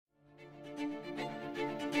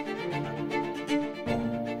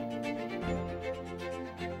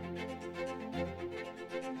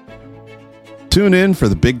Tune in for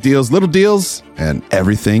the big deals, little deals, and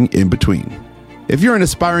everything in between. If you're an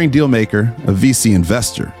aspiring deal maker, a VC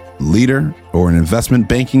investor, leader, or an investment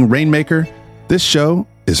banking rainmaker, this show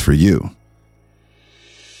is for you.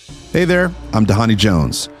 Hey there, I'm Dhani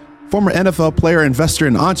Jones, former NFL player, investor,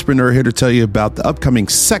 and entrepreneur, here to tell you about the upcoming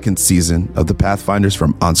second season of the Pathfinders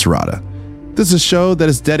from Anserata. This is a show that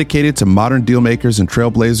is dedicated to modern deal makers and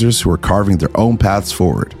trailblazers who are carving their own paths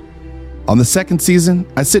forward. On the second season,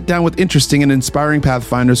 I sit down with interesting and inspiring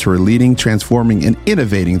Pathfinders who are leading, transforming, and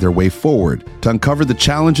innovating their way forward to uncover the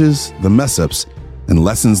challenges, the mess-ups, and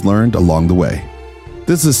lessons learned along the way.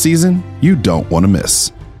 This is a season you don't want to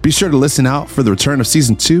miss. Be sure to listen out for the return of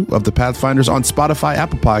Season 2 of the Pathfinders on Spotify,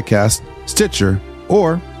 Apple Podcasts, Stitcher,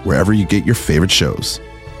 or wherever you get your favorite shows.